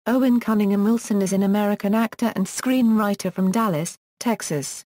Owen Cunningham Wilson is an American actor and screenwriter from Dallas,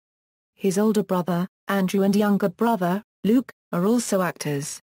 Texas. His older brother, Andrew, and younger brother, Luke, are also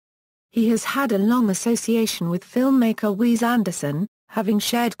actors. He has had a long association with filmmaker Wes Anderson, having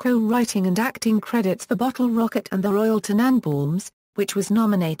shared co-writing and acting credits for Bottle Rocket and the Royal Tenenbaums, which was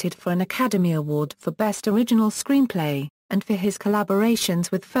nominated for an Academy Award for Best Original Screenplay, and for his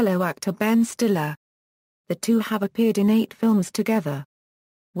collaborations with fellow actor Ben Stiller. The two have appeared in 8 films together.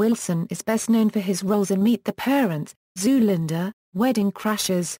 Wilson is best known for his roles in Meet the Parents, Zoolander, Wedding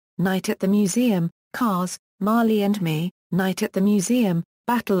Crashers, Night at the Museum, Cars, Marley and Me, Night at the Museum,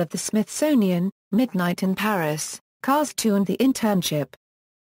 Battle of the Smithsonian, Midnight in Paris, Cars 2 and The Internship.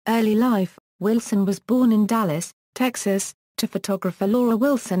 Early life: Wilson was born in Dallas, Texas, to photographer Laura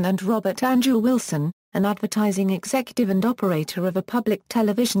Wilson and Robert Andrew Wilson, an advertising executive and operator of a public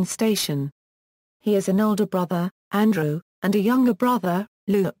television station. He has an older brother, Andrew, and a younger brother,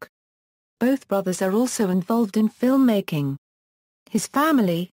 Luke. Both brothers are also involved in filmmaking. His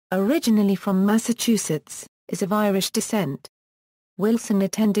family, originally from Massachusetts, is of Irish descent. Wilson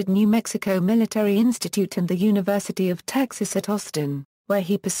attended New Mexico Military Institute and the University of Texas at Austin, where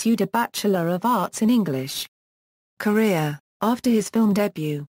he pursued a Bachelor of Arts in English. Career: after his film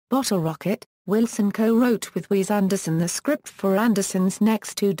debut, Bottle Rocket, Wilson co-wrote with Wes Anderson the script for Anderson's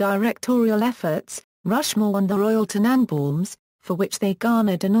next 2 directorial efforts, Rushmore and the Royal Tenenbaums, for which they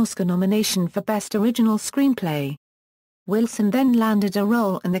garnered an Oscar nomination for Best Original Screenplay. Wilson then landed a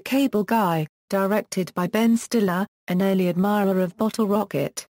role in The Cable Guy, directed by Ben Stiller, an early admirer of Bottle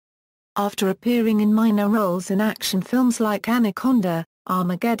Rocket. After appearing in minor roles in action films like Anaconda,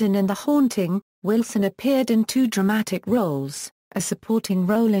 Armageddon and The Haunting, Wilson appeared in 2 dramatic roles, a supporting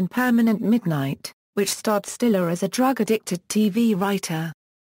role in Permanent Midnight, which starred Stiller as a drug-addicted TV writer,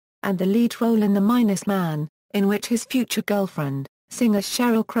 and the lead role in The Minus Man, in which his future girlfriend, singer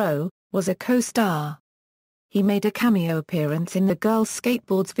Sheryl Crow, was a co-star. He made a cameo appearance in the Girls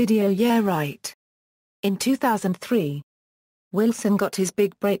Skateboards video Yeah Right. In 2003, Wilson got his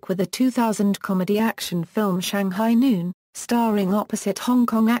big break with the 2000 comedy action film Shanghai Noon, starring opposite Hong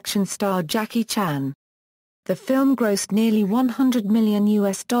Kong action star Jackie Chan. The film grossed nearly $100 million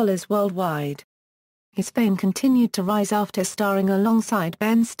worldwide. His fame continued to rise after starring alongside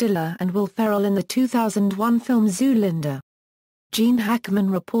Ben Stiller and Will Ferrell in the 2001 film Zoolander. Gene Hackman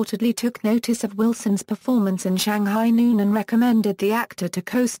reportedly took notice of Wilson's performance in Shanghai Noon and recommended the actor to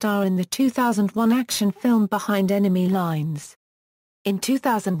co-star in the 2001 action film Behind Enemy Lines. In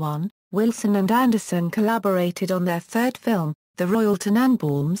 2001, Wilson and Anderson collaborated on their 3rd film, The Royal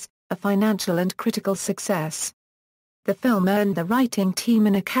Tenenbaums, a financial and critical success. The film earned the writing team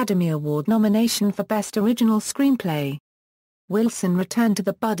an Academy Award nomination for Best Original Screenplay. Wilson returned to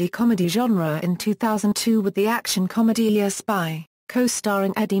the buddy comedy genre in 2002 with the action comedy A Spy,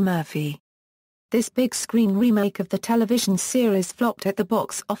 co-starring Eddie Murphy. This big-screen remake of the television series flopped at the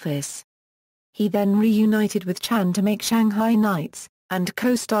box office. He then reunited with Chan to make Shanghai Nights, and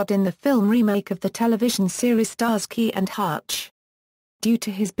co-starred in the film remake of the television series Starsky and Hutch. Due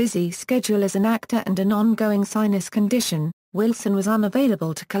to his busy schedule as an actor and an ongoing sinus condition, Wilson was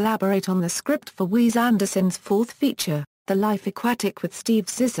unavailable to collaborate on the script for Wes Anderson's 4th feature, The Life Aquatic with Steve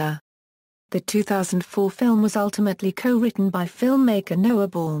Zissou. The 2004 film was ultimately co-written by filmmaker Noah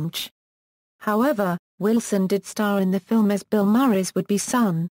Baumbach. However, Wilson did star in the film as Bill Murray's would-be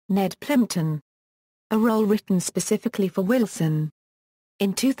son, Ned Plimpton, a role written specifically for Wilson.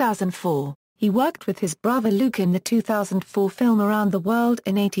 In 2004, he worked with his brother Luke in the 2004 film Around the World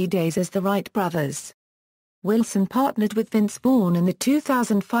in 80 Days as the Wright Brothers. Wilson partnered with Vince Vaughn in the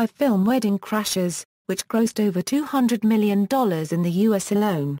 2005 film Wedding Crashers, which grossed over $200 million in the U.S.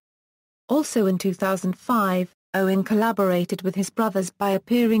 alone. Also in 2005, Owen collaborated with his brothers by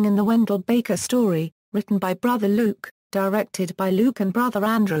appearing in The Wendell Baker Story, written by brother Luke, directed by Luke and brother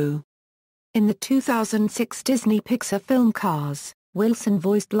Andrew. In the 2006 Disney Pixar film Cars, Wilson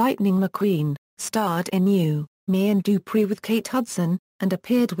voiced Lightning McQueen, starred in You, Me and Dupree with Kate Hudson, and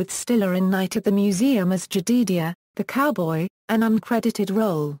appeared with Stiller in Night at the Museum as Jedediah, the cowboy, an uncredited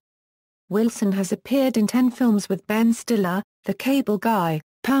role. Wilson has appeared in 10 films with Ben Stiller, The Cable Guy,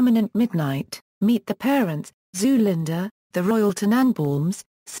 Permanent Midnight, Meet the Parents, Zoolander, The Royal Tenenbaums,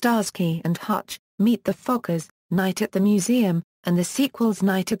 Starsky and Hutch, Meet the Fockers, Night at the Museum, and the sequels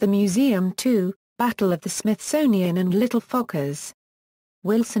Night at the Museum 2, Battle of the Smithsonian and Little Fockers.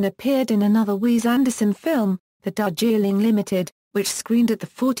 Wilson appeared in another Wes Anderson film, The Darjeeling Limited, which screened at the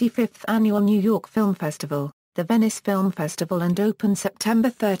 45th Annual New York Film Festival, the Venice Film Festival and opened September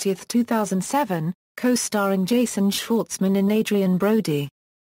 30, 2007, co-starring Jason Schwartzman and Adrian Brody.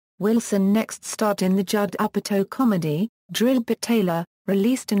 Wilson next starred in the Judd Apatow comedy, Drill Bit Taylor,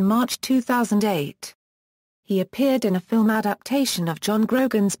 released in March 2008. He appeared in a film adaptation of John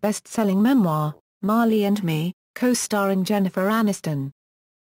Grogan's best-selling memoir, Marley and Me, co-starring Jennifer Aniston.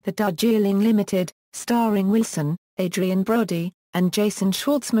 The Darjeeling Limited, starring Wilson, Adrian Brody, and Jason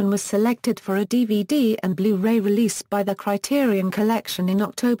Schwartzman, was selected for a DVD and Blu-ray release by the Criterion Collection in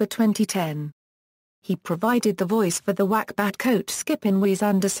October 2010. He provided the voice for the Whack-Bat coach Skip in Wes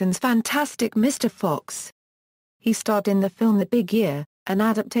Anderson's Fantastic Mr. Fox. He starred in the film The Big Year, an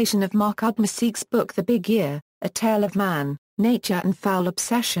adaptation of Mark Udmursig's book The Big Year, A Tale of Man, Nature and Foul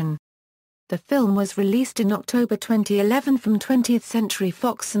Obsession. The film was released in October 2011 from 20th Century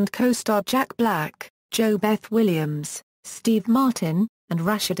Fox and co-starred Jack Black, Jo Beth Williams, Steve Martin, and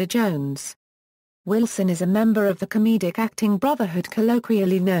Rashida Jones. Wilson is a member of the comedic acting brotherhood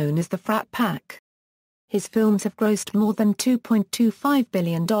colloquially known as the Frat Pack. His films have grossed more than $2.25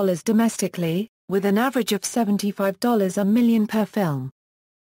 billion domestically, with an average of $75 a million per film.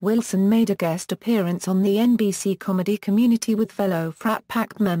 Wilson made a guest appearance on the NBC comedy Community with fellow Frat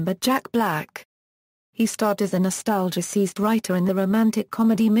Pack member Jack Black. He starred as a nostalgia-seized writer in the romantic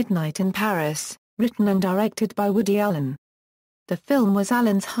comedy Midnight in Paris, written and directed by Woody Allen. The film was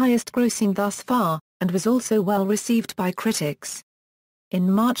Allen's highest-grossing thus far, and was also well received by critics. In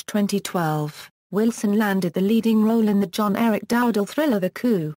March 2012, Wilson landed the leading role in the John Eric Dowdle thriller The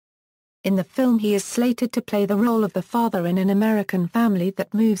Coup. In the film he is slated to play the role of the father in an American family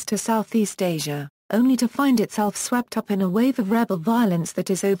that moves to Southeast Asia, only to find itself swept up in a wave of rebel violence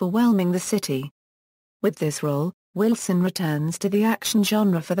that is overwhelming the city. With this role, Wilson returns to the action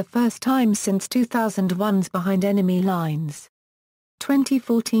genre for the first time since 2001's Behind Enemy Lines.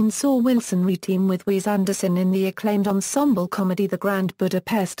 2014 saw Wilson re-team with Wes Anderson in the acclaimed ensemble comedy The Grand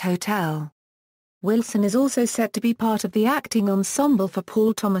Budapest Hotel. Wilson is also set to be part of the acting ensemble for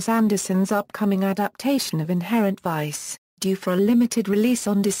Paul Thomas Anderson's upcoming adaptation of Inherent Vice, due for a limited release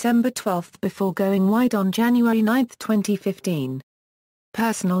on December 12 before going wide on January 9, 2015.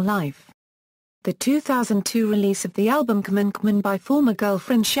 Personal life. The 2002 release of the album Come On Come On by former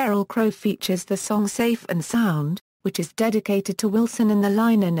girlfriend Sheryl Crow features the song Safe and Sound, which is dedicated to Wilson in the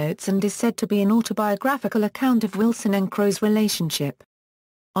liner notes and is said to be an autobiographical account of Wilson and Crow's relationship.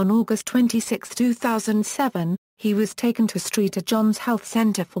 On August 26, 2007, he was taken to Streator Johns Health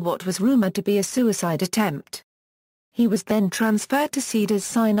Center for what was rumored to be a suicide attempt. He was then transferred to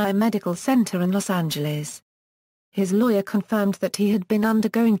Cedars-Sinai Medical Center in Los Angeles. His lawyer confirmed that he had been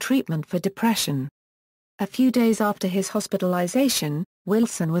undergoing treatment for depression. A few days after his hospitalization,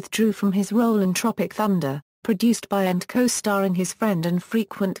 Wilson withdrew from his role in Tropic Thunder, produced by and co-starring his friend and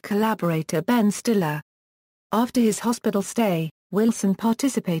frequent collaborator Ben Stiller. After his hospital stay, Wilson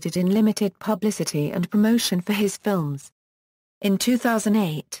participated in limited publicity and promotion for his films. In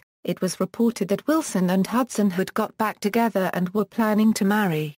 2008, it was reported that Wilson and Hudson had got back together and were planning to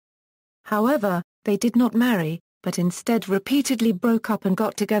marry. However, they did not marry, but instead repeatedly broke up and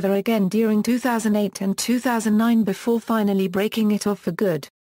got together again during 2008 and 2009 before finally breaking it off for good.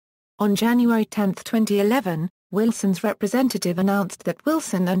 On January 10, 2011, Wilson's representative announced that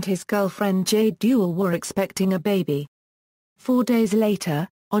Wilson and his girlfriend Jade Duell were expecting a baby. 4 days later,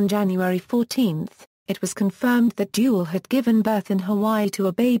 on January 14, it was confirmed that Duell had given birth in Hawaii to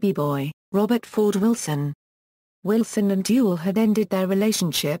a baby boy, Robert Ford Wilson. Wilson and Duell had ended their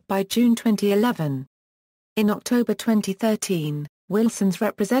relationship by June 2011. In October 2013, Wilson's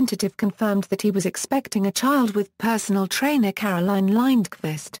representative confirmed that he was expecting a child with personal trainer Caroline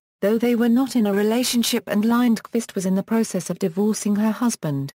Lindqvist, though they were not in a relationship and Lindqvist was in the process of divorcing her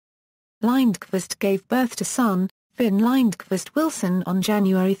husband. Lindqvist gave birth to son, Finn Lindqvist Wilson, on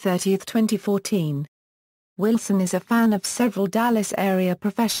January 30, 2014. Wilson is a fan of several Dallas-area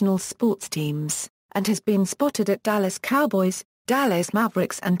professional sports teams, and has been spotted at Dallas Cowboys, Dallas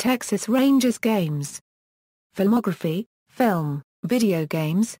Mavericks and Texas Rangers games. Filmography, film, video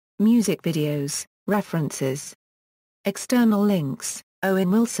games, music videos, references. External links: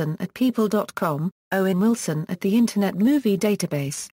 Owen Wilson at people.com, Owen Wilson at the Internet Movie Database.